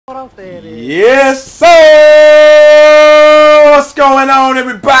mouth there. Yes, sir! What's going on,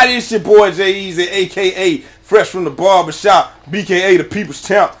 everybody? It's your boy Jay Easy, a.k.a. Fresh from the Barbershop, b.k.a. the People's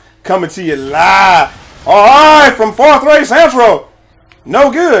Champ, coming to you live. Alright, from 4th Race Central.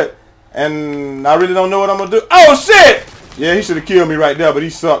 No good. And I really don't know what I'm going to do. Oh, shit! Yeah, he should have killed me right there, but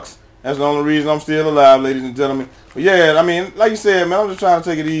he sucks. That's the only reason I'm still alive, ladies and gentlemen. But yeah, I mean, like you said, man, I'm just trying to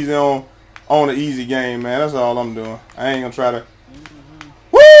take it easy on the easy game, man. That's all I'm doing. I ain't going to try to...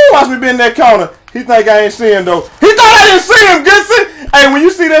 Woo! Watch me be in that corner. He think I ain't see him, though. He thought I didn't see him, Goodson! Hey, when you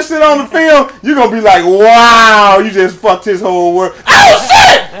see that shit on the film, you going to be like, wow, you just fucked his whole world. Oh,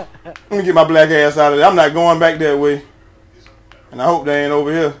 shit! Let me get my black ass out of there. I'm not going back that way. And I hope they ain't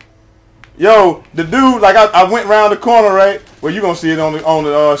over here. Yo, the dude, like I went around the corner, right? Well, you gonna see it on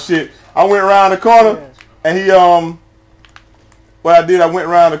the shit. I went around the corner, and he what I did, I went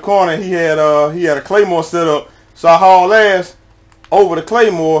around the corner, and he had a claymore set up. So I hauled ass over the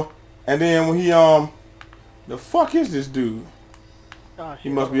claymore, and then when he the fuck is this dude? Oh, he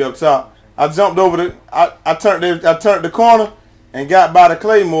must be up top. I jumped over the I turned the corner and got by the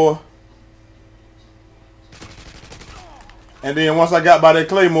claymore. And then once I got by that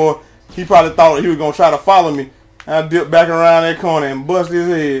claymore, he probably thought he was going to try to follow me. I dipped back around that corner and bust his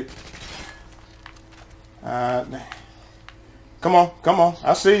head. Come on, come on.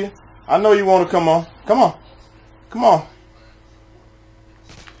 I see you. I know you want to come on. Come on. Come on.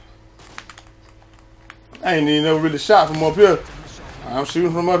 I ain't even never really shot from up here. I'm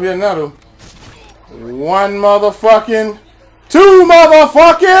shooting from up here now, though. One motherfucking, two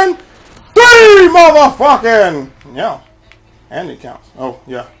motherfucking, three motherfucking. Yeah. And it counts. Oh,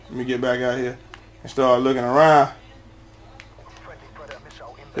 yeah. Let me get back out here and start looking around.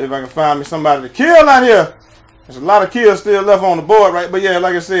 See if I can find me somebody to kill out here. There's a lot of kills still left on the board, right? But yeah,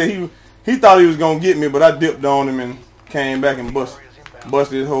 like I said, he thought he was gonna get me, but I dipped on him and came back and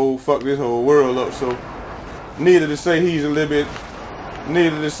fucked this whole world up. So needed to say he's a little bit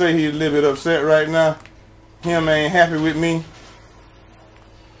upset right now. Him ain't happy with me.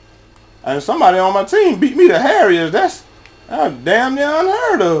 And somebody on my team beat me to Harriers. That's damn near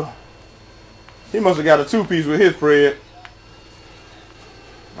unheard of. He must have got a two-piece with his Fred.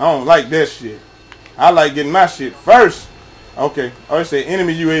 I don't like that shit. I like getting my shit first. Okay. Oh, it say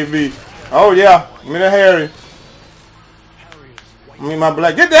enemy UAV. Oh, yeah. Give me the Harry. I mean, my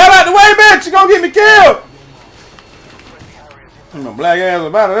black. Get the hell out the way, bitch. You're going to get me killed. My black ass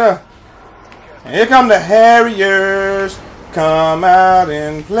up out of there. And here come the Harriers. Come out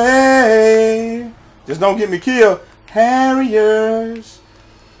and play. Just don't get me killed. Harriers,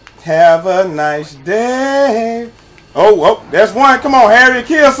 have a nice day. Oh, that's one. Come on, Harry,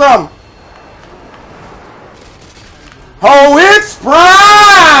 kill something. Oh, it's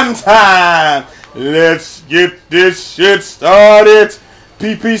prime time. Let's get this shit started.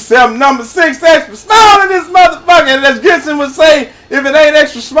 PP7 number 6, extra small in this motherfucker. And as Gibson would say, if it ain't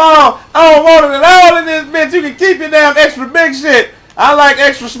extra small, I don't want it at all in this bitch. You can keep your damn extra big shit. I like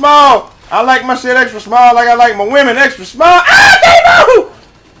extra small. I like my shit extra small like I like my women extra small. I can't move!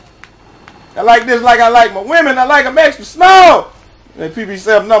 I like this like I like my women. I like them extra small. That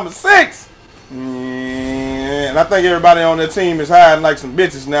PP7 number 6. And I think everybody on that team is hiding like some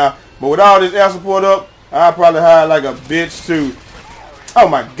bitches now. But with all this air support up, I'll probably hide like a bitch too. Oh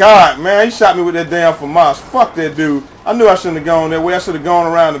my God, man. He shot me with that damn FAMAS. Fuck that dude. I knew I shouldn't have gone that way. I should have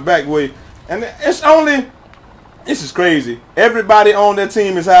gone around the back way. And it's only... This is crazy. Everybody on that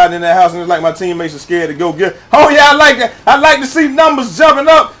team is hiding in that house, and it's like my teammates are scared to go get. Oh yeah, I like that. I like to see numbers jumping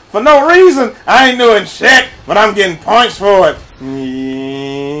up for no reason. I ain't doing shit, but I'm getting points for it.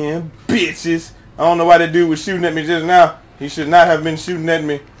 Yeah, bitches. I don't know why that dude was shooting at me just now. He should not have been shooting at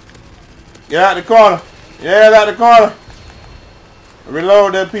me. Get out the corner. Yeah, out the corner.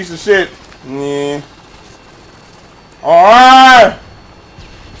 Reload that piece of shit. Yeah. All right.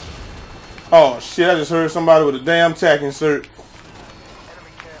 Oh shit, I just heard somebody with a damn tack insert.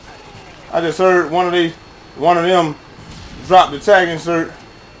 I just heard one of them drop the tag insert.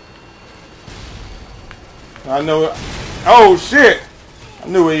 I know it. Oh shit! I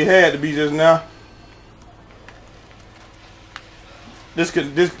knew where he had to be just now. This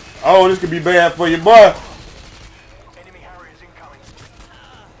could be bad for you, boy.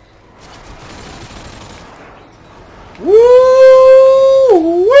 Woo-wee!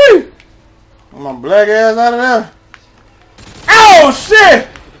 My black ass out of there. Oh shit!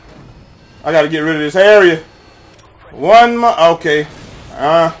 I gotta get rid of this area. One more. Okay.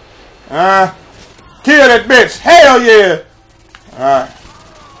 Kill that bitch. Hell yeah. Alright.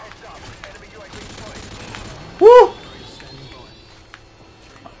 Woo!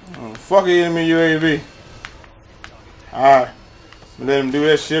 Oh, fuck the enemy UAV. Alright. Let him do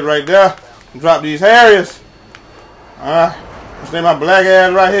that shit right there. Drop these Harriers. Stay my black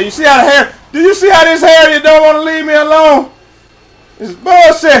ass right here. You see how the hair? Do you see how this Harrier don't want to leave me alone? This is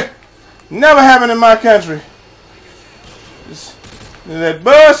bullshit. Never happened in my country. This that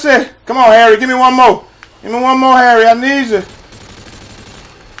bullshit. Come on, Harry. Give me one more. Give me one more, Harry. I need you.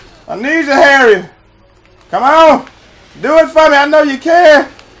 I need you, Harry. Come on. Do it for me. I know you can.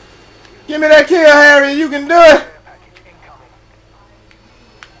 Give me that kill, Harry. You can do it.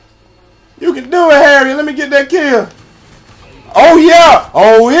 You can do it, Harry. Let me get that kill. Oh, yeah.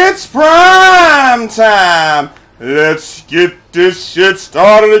 Oh, it's prime time. Let's get this shit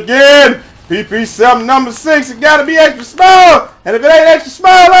started again. PP7 number 6. It got to be extra small. And if it ain't extra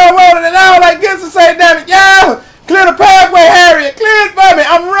small, I don't want it at all. Like Gibson say, damn it. Yeah. Clear the pathway, Harry. Clear it for me.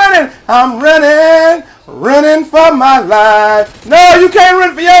 I'm running. I'm running. Running for my life. No, you can't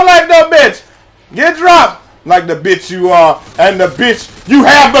run for your life, though, bitch. Get dropped. Like the bitch you are and the bitch you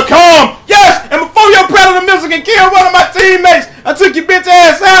have become. Yes, and before your predator missile can kill one of my teammates, I took your bitch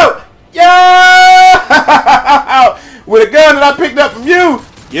ass out. Yeah. With a gun that I picked up from you,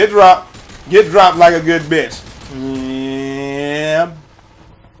 get dropped. Get dropped like a good bitch. Yeah,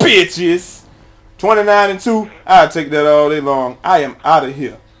 bitches. 29-2. I'll take that all day long. I am out of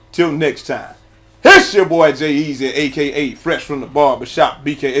here. Till next time. It's your boy Jay Easy, a.k.a. Fresh from the Barbershop,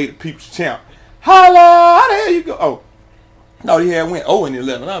 b.k.a. the People's Champ. Holla! How the hell you go? Oh, no, he had went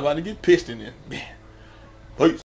 0-11. I'm about to get pissed in there. Man.